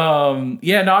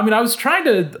 Yeah, no, I mean, I was trying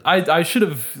to, I should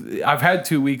have, I've had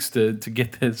 2 weeks to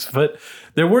get this, but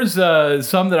there was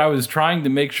some that I was trying to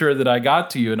make sure that I got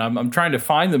to you, and I'm trying to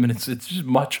find them, and it's just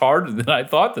much harder than I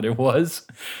thought that it was,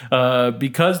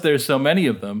 because there's so many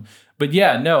of them. But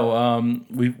yeah, no,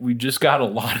 we just got a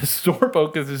lot of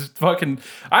Sorbo because it's fucking,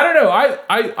 I don't know,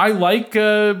 I like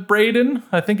Braden.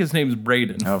 I think his name's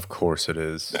Braden. Of course it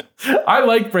is. I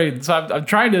like Braden, so I'm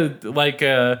trying to like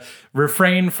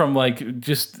refrain from like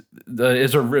just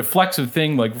as a reflexive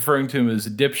thing, like referring to him as a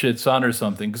dipshit son or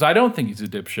something, because I don't think he's a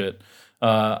dipshit.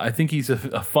 I think he's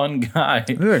a fun guy. I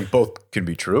think both can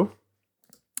be true.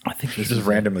 I think this Just is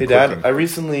randomly. Hey, Dad, clicking. I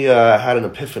recently had an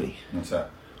epiphany. What's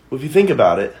that? Well, if you think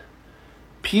about it,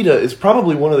 PETA is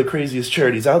probably one of the craziest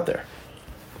charities out there.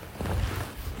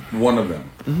 One of them.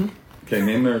 Mm-hmm. Okay,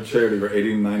 name their charity where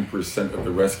 89% of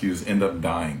the rescues end up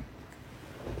dying.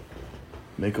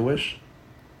 Make-A-Wish?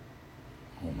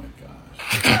 Oh my gosh.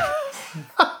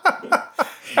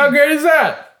 how great is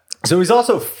that? So he's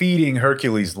also feeding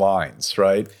Hercules lines,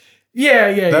 right?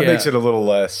 Yeah. That makes it a little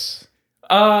less.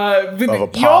 But of a you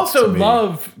pop also to me.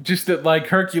 love just that like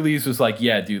Hercules was like,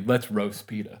 yeah, dude, let's roast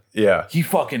PETA. Yeah. He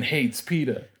fucking hates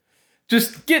PETA.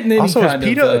 Just getting any Also, kind is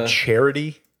PETA of a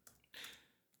charity?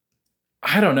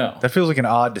 I don't know. That feels like an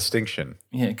odd distinction.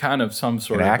 Yeah, kind of some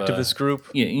sort An of activist group?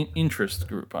 Yeah, interest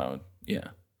group. I would. Yeah.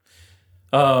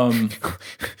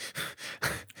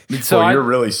 So you're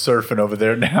really surfing over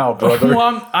there now, brother.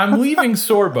 Well, I'm leaving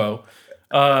Sorbo.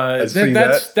 That's the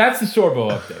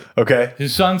Sorbo update. Okay.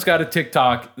 His son's got a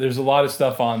TikTok. There's a lot of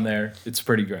stuff on there. It's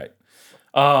pretty great.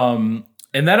 And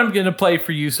then I'm going to play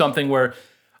for you something where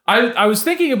I was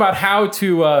thinking about how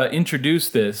to introduce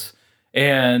this,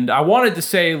 and I wanted to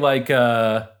say like,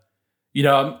 you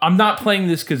know, I'm not playing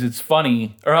this because it's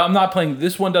funny, or I'm not playing.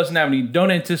 This one doesn't have any.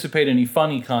 Don't anticipate any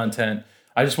funny content.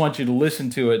 I just want you to listen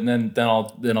to it, and then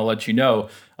I'll let you know.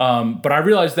 But I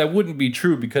realized that wouldn't be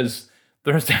true because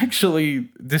there's actually,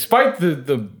 despite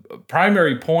the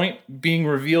primary point being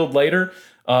revealed later,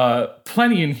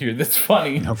 plenty in here that's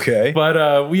funny. Okay.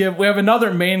 But we have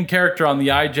another main character on the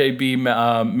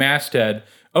IJB masthead,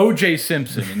 O.J.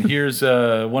 Simpson, and here's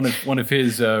one of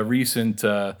his recent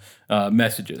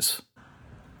messages.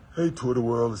 Hey, Twitter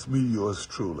world, it's me, yours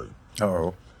truly.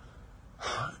 Oh.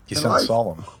 You In sound life,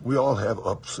 solemn. We all have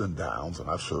ups and downs, and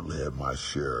I've certainly had my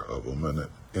share of them, and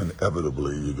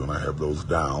inevitably you're going to have those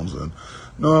downs, and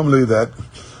normally that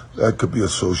could be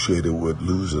associated with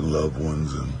losing loved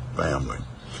ones and family.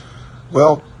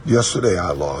 Well, yesterday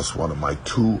I lost one of my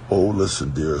two oldest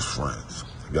and dearest friends,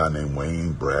 a guy named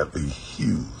Wayne Bradley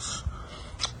Hughes.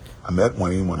 I met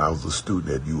Wayne when I was a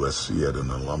student at USC at an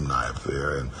alumni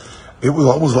affair, and it was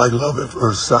almost like love at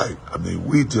first sight. I mean,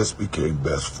 we just became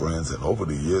best friends, and over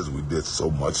the years we did so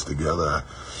much together.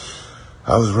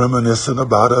 I was reminiscing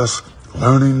about us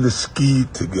learning to ski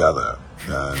together,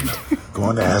 and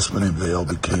going to Aspen and Vale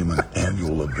became an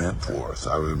annual event for us.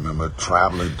 I remember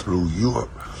traveling through Europe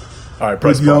All right,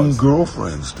 press with young pause.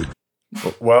 girlfriends together.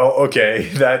 Well, okay.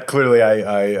 That clearly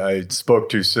I spoke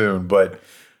too soon, but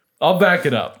I'll back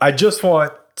it up. I just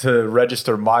want to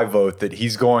register my vote that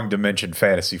he's going to mention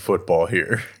fantasy football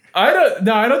here. I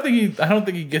don't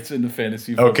think he gets into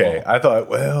fantasy football. Okay. I thought,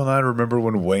 well, I remember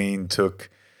when Wayne took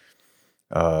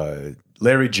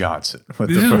Larry Johnson.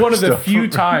 This is one of the few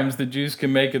times that Juice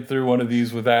can make it through one of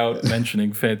these without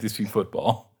mentioning fantasy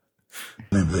football.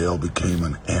 Vale became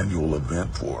an annual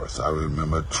event for us. I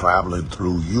remember traveling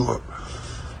through Europe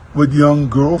with young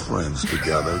girlfriends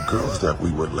together, girls that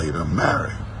we would later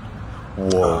marry.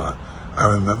 Whoa.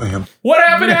 I remember him. What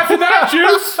happened after that,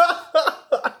 Juice?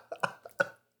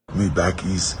 Me back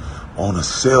east on a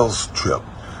sales trip.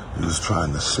 He was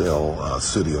trying to sell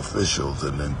city officials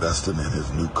and investing in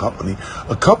his new company,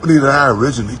 a company that I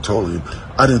originally told him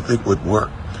I didn't think would work.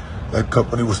 That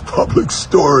company was Public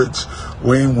Storage.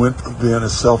 Wayne went from being a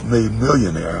self-made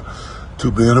millionaire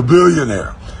to being a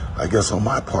billionaire. I guess on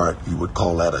my part, you would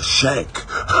call that a shank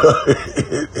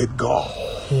at golf.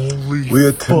 We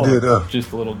attended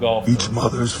just a little golf. each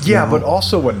mother's funeral. Yeah, but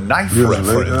also a knife Years reference.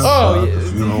 later, Oh, the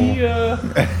yeah. funeral Did he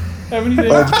have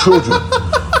anything? of children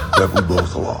that we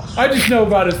both lost. I just know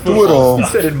about his Through it all, football He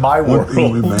stuff. said in my one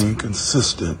thing world. remained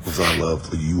consistent was our love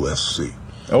for USC.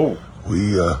 Oh.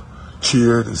 We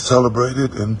cheered and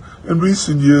celebrated, and in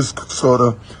recent years sort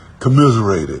of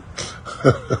commiserated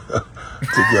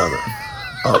together.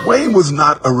 Wayne was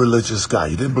not a religious guy.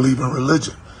 He didn't believe in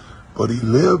religion, but he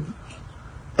lived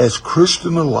as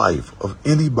Christian a life of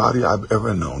anybody I've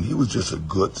ever known. He was just a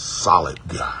good, solid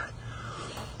guy.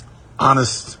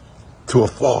 Honest to a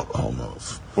fault,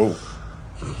 almost. Whoa.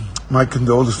 My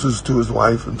condolences to his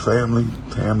wife and family,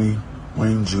 Tammy,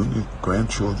 Wayne Jr.,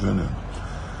 grandchildren, and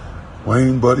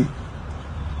Wayne, buddy,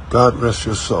 God rest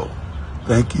your soul.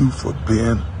 Thank you for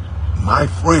being my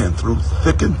friend through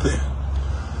thick and thin.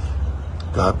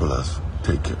 God bless.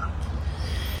 Take care.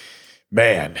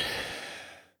 Man.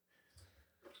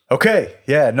 Okay.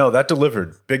 Yeah, no, that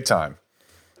delivered big time.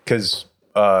 Because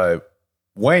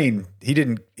Wayne, he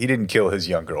didn't kill his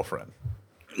young girlfriend.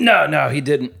 No, he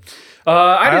didn't.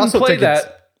 I didn't also play think it's-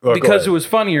 that go because ahead. it was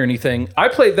funny or anything. I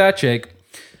played that, Jake,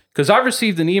 because I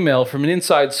received an email from an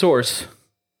inside source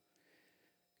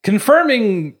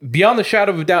confirming beyond the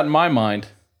shadow of a doubt in my mind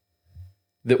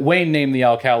that Wayne named the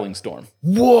Al Cowling storm.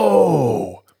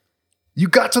 Whoa. You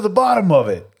got to the bottom of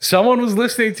it. Someone was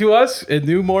listening to us and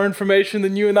knew more information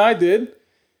than you and I did.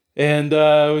 And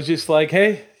it was just like,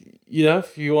 hey,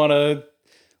 if you want to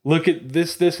look at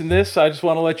this, and this, I just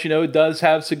want to let you know it does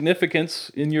have significance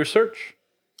in your search.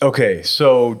 Okay,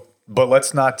 so, but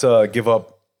let's not give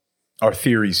up our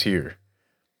theories here.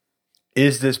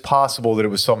 Is this possible that it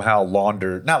was somehow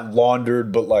laundered? Not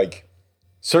laundered, but like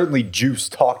certainly Juice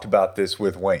talked about this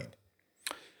with Wayne,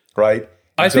 right?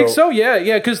 I think so, yeah,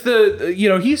 because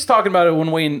he's talking about it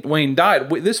when Wayne died.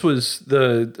 This was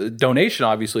the donation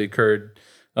obviously occurred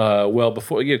well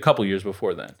before, a couple years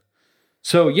before then.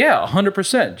 So yeah,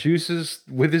 100%. Juice is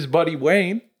with his buddy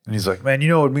Wayne. And he's like, man,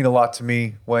 it would mean a lot to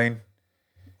me, Wayne.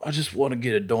 I just want to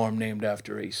get a dorm named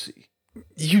after AC.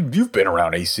 You've been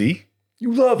around AC.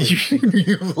 You love AC.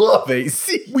 You love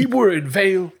AC. We were in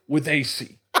Vale with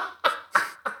AC.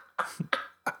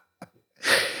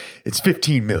 It's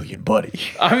 15 million, buddy.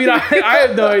 I mean, I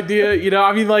have no idea. Who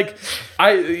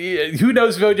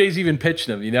knows if OJ's even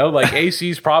pitching him? Like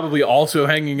AC's probably also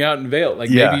hanging out in Vale.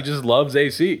 Like maybe he just loves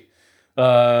AC.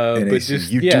 And But AC, just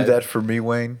do that for me,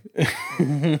 Wayne.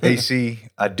 AC,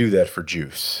 I do that for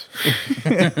Juice.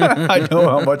 I know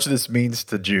how much this means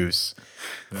to Juice.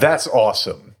 That's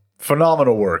awesome.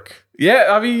 Phenomenal work. Yeah,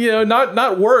 I mean,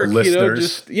 not work.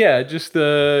 Listeners. Just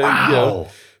Wow.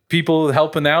 people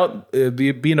helping out,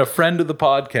 being a friend of the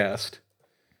podcast.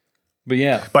 But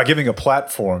yeah, By giving a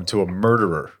platform to a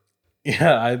murderer.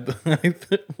 yeah.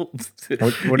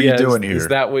 What are you doing here? Is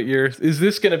that what is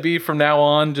this going to be from now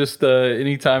on? Just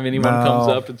anytime anyone comes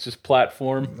up, it's just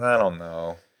platform. I don't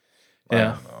know.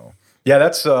 Yeah. Yeah,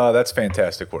 that's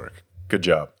fantastic work. Good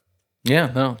job.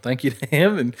 Yeah, no, thank you to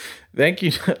him, and thank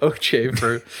you to OJ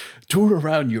for touring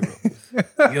around Europe with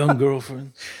young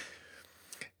girlfriends.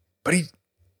 But he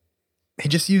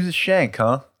just uses shank,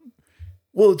 huh?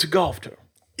 Well, it's a golf term.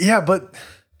 Yeah, but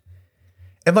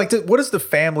and like, what does the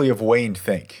family of Wayne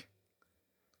think?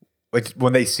 Like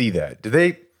when they see that,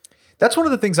 that's one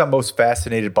of the things I'm most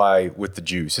fascinated by with the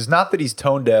Juice. Is not that he's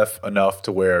tone deaf enough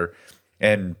to where,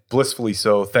 and blissfully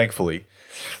so, thankfully,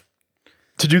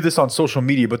 to do this on social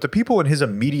media, but the people in his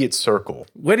immediate circle.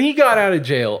 When he got out of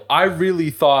jail, I really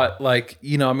thought,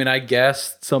 I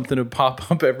guess something would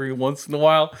pop up every once in a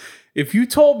while. If you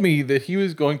told me that he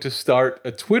was going to start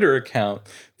a Twitter account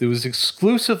that was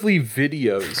exclusively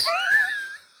videos,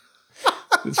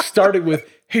 it started with,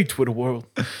 "Hey, Twitter world."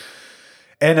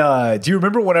 And do you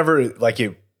remember whenever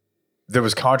there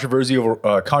was controversy over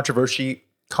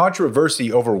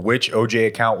which OJ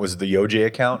account was the OJ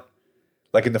account?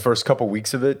 Like in the first couple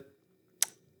weeks of it?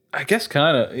 I guess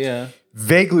kind of, yeah.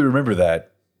 Vaguely remember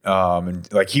that.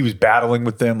 And like he was battling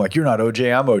with them, like, you're not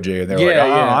OJ, I'm OJ. And they're like,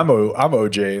 I'm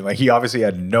OJ. And like he obviously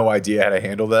had no idea how to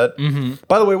handle that.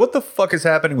 By the way, what the fuck is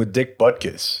happening with Dick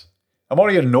Butkus? I'm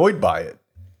already annoyed by it.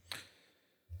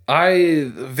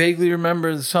 I vaguely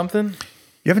remember something.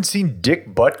 You haven't seen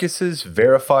Dick Butkus's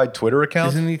verified Twitter account?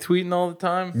 Isn't he tweeting all the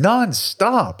time?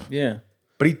 Non-stop. Yeah.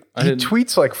 But he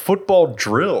tweets like football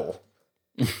drill.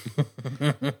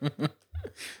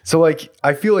 So like,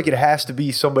 I feel like it has to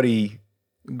be somebody...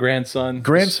 Grandson.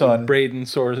 Braden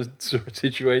sort of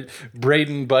situation.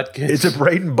 Braden Butkus. It's a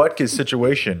Braden Butkus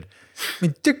situation. I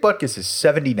mean, Dick Butkus is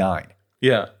 79.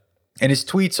 Yeah. And his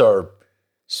tweets are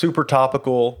super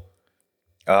topical.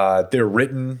 They're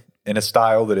written in a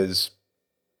style that is,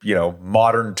 you know,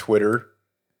 modern Twitter.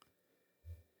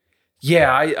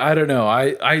 Yeah, I don't know.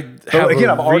 I have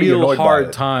I'm a already real annoyed by hard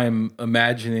it. time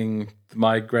imagining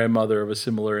my grandmother of a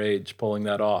similar age pulling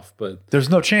that off. But There's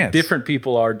no chance. different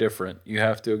people are different. You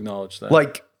have to acknowledge that.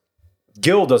 Like,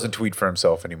 Gil doesn't tweet for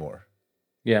himself anymore.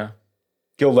 Yeah.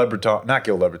 Gil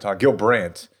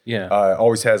Brandt. Yeah.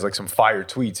 Always has like some fire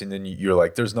tweets, and then you're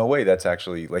like, there's no way that's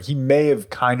actually, like, he may have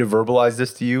kind of verbalized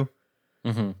this to you.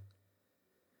 Mm-hmm.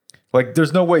 Like,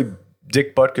 there's no way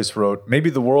Dick Butkus wrote, maybe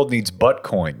the world needs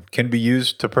Buttcoin, can be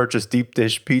used to purchase deep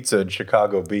dish pizza and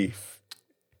Chicago beef.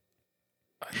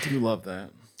 I do love that.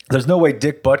 There's no way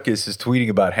Dick Butkus is tweeting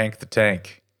about Hank the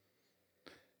Tank.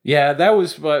 Yeah, that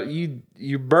was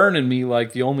you're burning me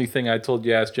like the only thing I told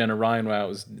you to ask Jenna Ryan about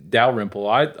was Dalrymple.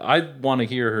 I want to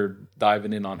hear her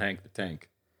diving in on Hank the Tank.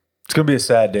 It's going to be a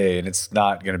sad day, and it's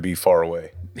not going to be far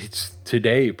away. It's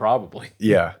today, probably.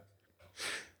 Yeah.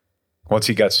 Once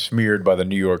he got smeared by the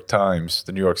New York Times,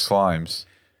 the New York Slimes.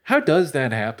 How does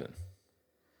that happen?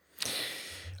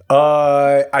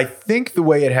 I think the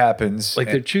way it happens, Like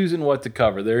they're choosing what to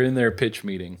cover. They're in their pitch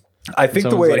meeting. I think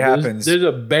the way it happens. There's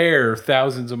a bear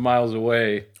thousands of miles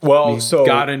away. Well, He so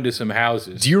got into some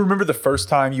houses. do you remember the first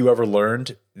time you ever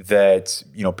learned that,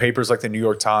 you know, papers like the New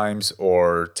York Times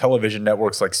or television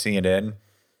networks like CNN,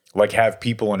 like, have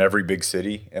people in every big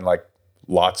city and like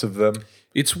lots of them?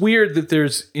 It's weird that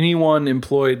there's anyone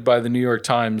employed by the New York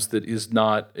Times that is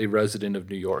not a resident of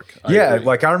New York. I agree.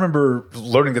 Like I remember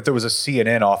learning that there was a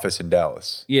CNN office in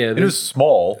Dallas. Yeah, And it was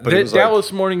small, but it was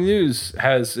Dallas Morning News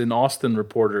has an Austin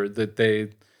reporter that they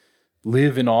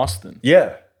live in Austin,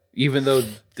 yeah. even though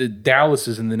the Dallas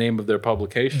is in the name of their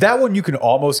publication. That one you can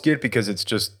almost get because it's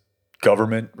just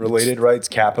government related, right? It's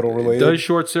capital It related. does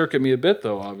short circuit me a bit,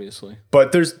 though. Obviously,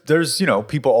 But there's you know,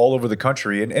 people all over the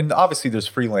country, and obviously there's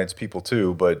freelance people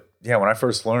too. But yeah, when I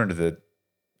first learned that,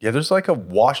 yeah, there's like the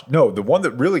one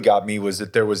that really got me was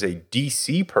that there was a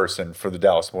DC person for the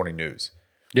Dallas Morning News.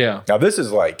 yeah. Now this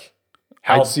is like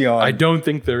halcyon. I don't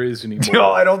think there is anymore.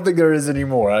 No, I don't think there is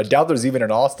anymore. I doubt there's even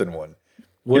an Austin one.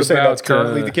 You're saying that's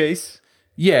currently the case?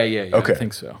 Yeah. Okay. I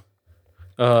think so.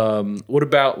 What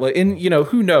about like, and you know,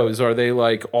 who knows? Are they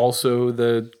like also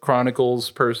the Chronicles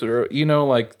person, or you know,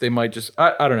 like they might just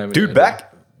I don't know, Dude,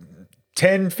 back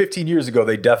 10, 15 years ago,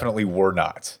 they definitely were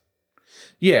not.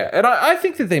 Yeah, and I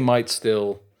think that they might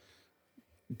still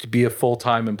be a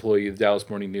full-time employee of Dallas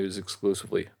Morning News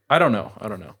exclusively. I don't know.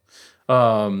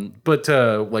 But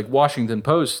like Washington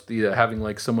Post, having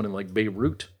like someone in like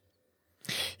Beirut.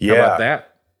 Yeah. How about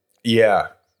that? Yeah.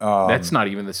 That's not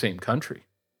even the same country.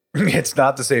 It's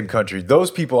not the same country.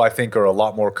 Those people, I think, are a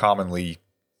lot more commonly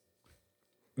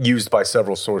used by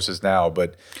several sources now.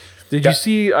 But Did you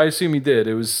see? I assume you did.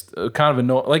 It was kind of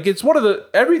annoying. Like it's one of the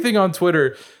everything on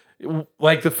Twitter.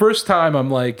 Like the first time,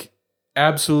 I'm like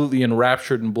absolutely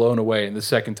enraptured and blown away, and the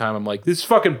second time, I'm like, this is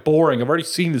fucking boring. I've already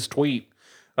seen this tweet.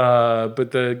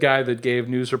 But the guy that gave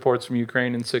news reports from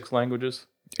Ukraine in 6 languages.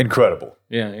 incredible.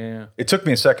 Yeah. It took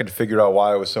me a second to figure out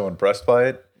why I was so impressed by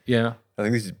it. Yeah. I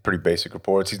think these are pretty basic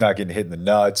reports. He's not getting hit in the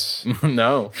nuts.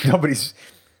 No. Nobody's,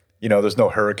 there's no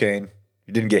hurricane.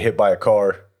 He didn't get hit by a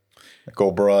car.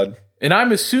 Go broad. And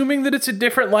I'm assuming that it's a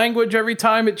different language every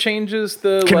time it changes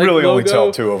the Can like, really only logo.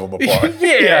 tell 2 of them apart.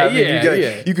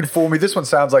 Yeah. You can fool me. This one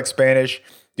sounds like Spanish.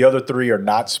 The other 3 are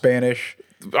not Spanish.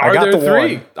 Are there 3?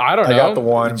 One. I don't know. I got the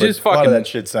one, Just but a lot of fucking that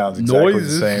shit sounds exactly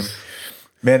noises. the same.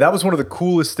 Man, that was one of the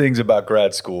coolest things about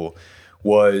grad school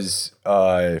was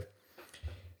because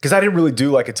I didn't really do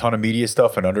like a ton of media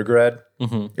stuff in undergrad.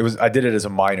 Mm-hmm. I did it as a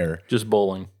minor. Just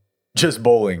bowling.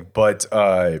 But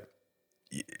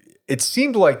it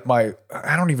seemed like there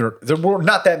were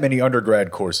not that many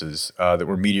undergrad courses that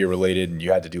were media related, and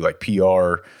you had to do like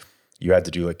PR, you had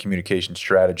to do like communication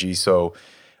strategy. So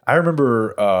I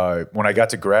remember when I got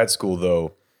to grad school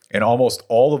though, and almost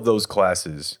all of those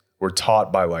classes were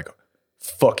taught by like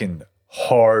fucking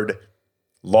hard,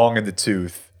 long in the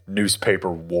tooth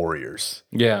newspaper warriors.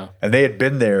 Yeah. And they had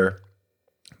been there.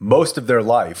 Most of their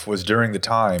life was during the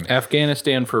time.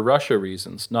 Afghanistan for Russia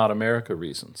reasons, not America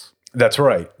reasons. That's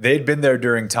right. They'd been there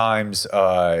during times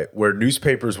where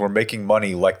newspapers were making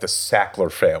money like the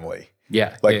Sackler family.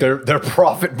 Yeah. Like their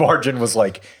profit margin was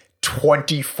like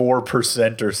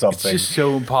 24% or something. It's just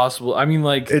so impossible. I mean,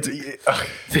 like,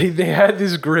 they had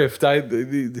this grift.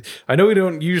 I know we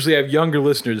don't usually have younger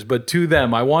listeners, but to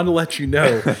them, I want to let you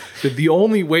know that the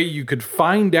only way you could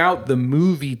find out the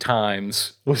movie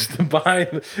times was to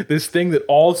buy this thing that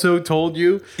also told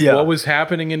you what was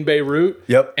happening in Beirut.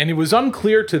 Yep. And it was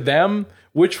unclear to them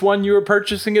which one you were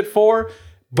purchasing it for.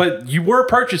 But you were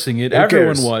purchasing it.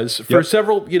 Everyone was for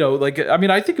several,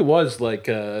 I think it was like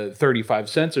 35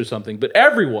 cents or something. But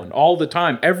everyone, all the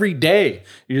time, every day,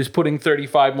 you're just putting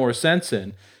 35 more cents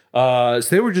in. So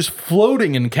they were just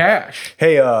floating in cash.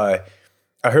 Hey, I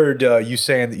heard you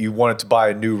saying that you wanted to buy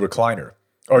a new recliner.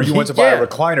 Or you want to buy a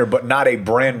recliner, but not a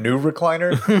brand new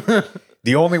recliner.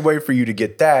 The only way for you to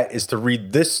get that is to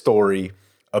read this story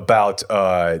about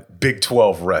Big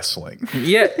 12 wrestling.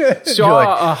 Yeah,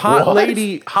 saw a hot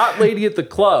lady at the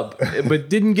club, but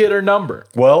didn't get her number.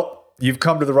 Well, you've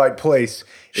come to the right place.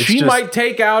 She might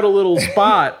take out a little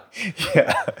spot,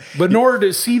 but in order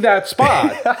to see that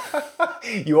spot,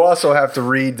 you also have to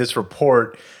read this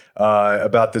report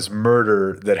about this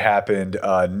murder that happened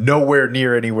nowhere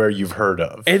near anywhere you've heard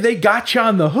of. And they got you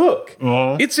on the hook.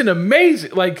 It's an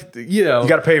amazing, you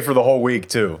got to pay for the whole week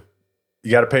too. You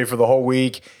got to pay for the whole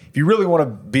week. If you really want to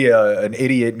be an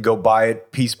idiot and go buy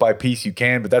it piece by piece, you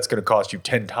can, but that's going to cost you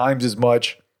 10 times as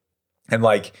much. And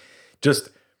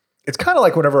it's kind of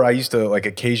like whenever I used to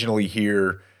occasionally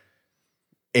hear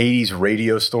 80s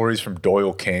radio stories from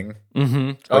Doyle King.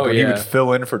 Mm-hmm. When he would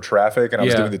fill in for traffic and I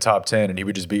was doing the top 10 and he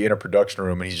would just be in a production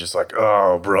room and he's just like,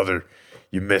 oh, brother,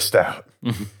 you missed out.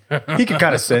 He could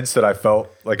kind of sense that I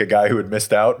felt like a guy who had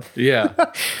missed out. Yeah.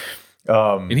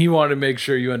 And he wanted to make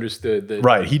sure you understood that.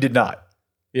 Right. He did not.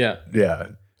 Yeah. Yeah.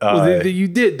 You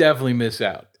did definitely miss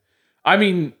out. I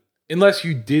mean, unless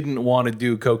you didn't want to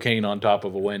do cocaine on top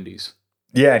of a Wendy's.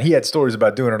 Yeah. And he had stories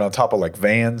about doing it on top of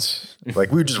vans. We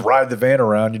would just ride the van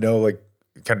around,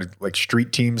 kind of like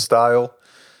street team style.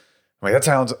 That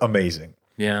sounds amazing.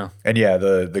 Yeah. And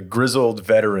the grizzled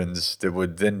veterans that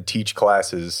would then teach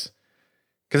classes,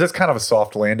 because that's kind of a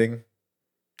soft landing.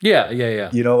 Yeah.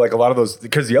 A lot of those,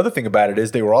 because the other thing about it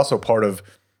is they were also part of,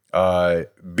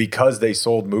 because they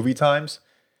sold movie times,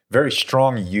 very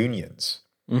strong unions.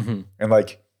 Mm-hmm.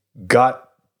 And got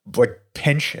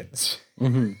pensions.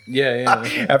 Mm-hmm. Yeah.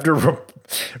 After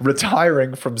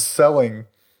retiring from selling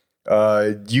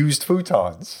used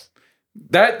futons.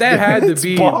 That had to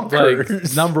be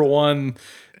bonkers. Number one,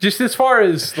 just as far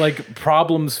as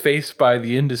problems faced by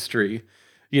the industry.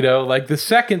 The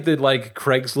second that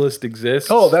Craigslist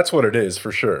exists. Oh, that's what it is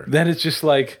for sure. Then it's just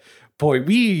boy,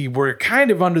 we were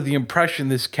kind of under the impression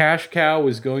this cash cow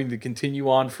was going to continue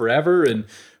on forever and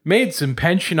made some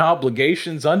pension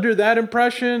obligations under that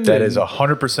impression. That is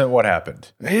 100% what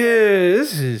happened. Yeah,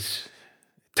 this is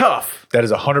tough. That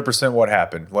is 100% what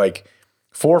happened.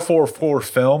 444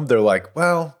 film, they're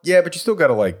well, yeah, but you still got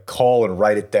to call and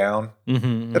write it down.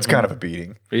 Mm-hmm, that's kind of a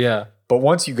beating. Yeah. But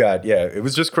once you got, it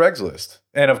was just Craigslist.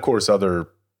 And of course, other,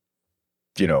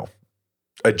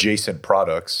 adjacent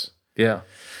products. Yeah.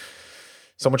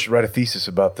 Someone should write a thesis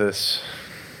about this.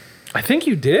 I think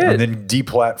you did. And then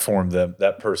deplatform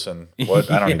that person. What?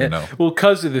 I don't even know. Well,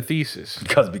 because of the thesis.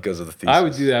 Because of the thesis. I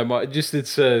would do that. Just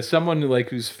it's someone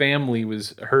whose family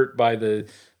was hurt by the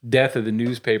death of the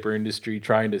newspaper industry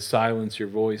trying to silence your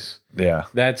voice. Yeah.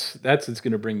 That's what's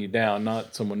going to bring you down,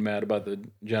 not someone mad about the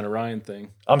Jenna Ryan thing.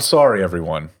 I'm sorry,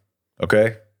 everyone.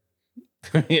 Okay?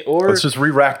 Or let's just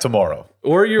re-rack tomorrow.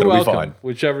 Or you're welcome,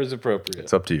 whichever is appropriate.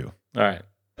 It's up to you. All right.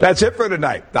 That's it for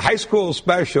tonight. The high school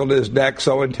special is next,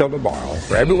 so until tomorrow,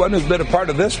 for everyone who's been a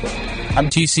part of this one, I'm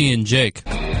TC and Jake.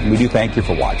 We do thank you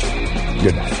for watching.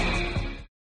 Good night.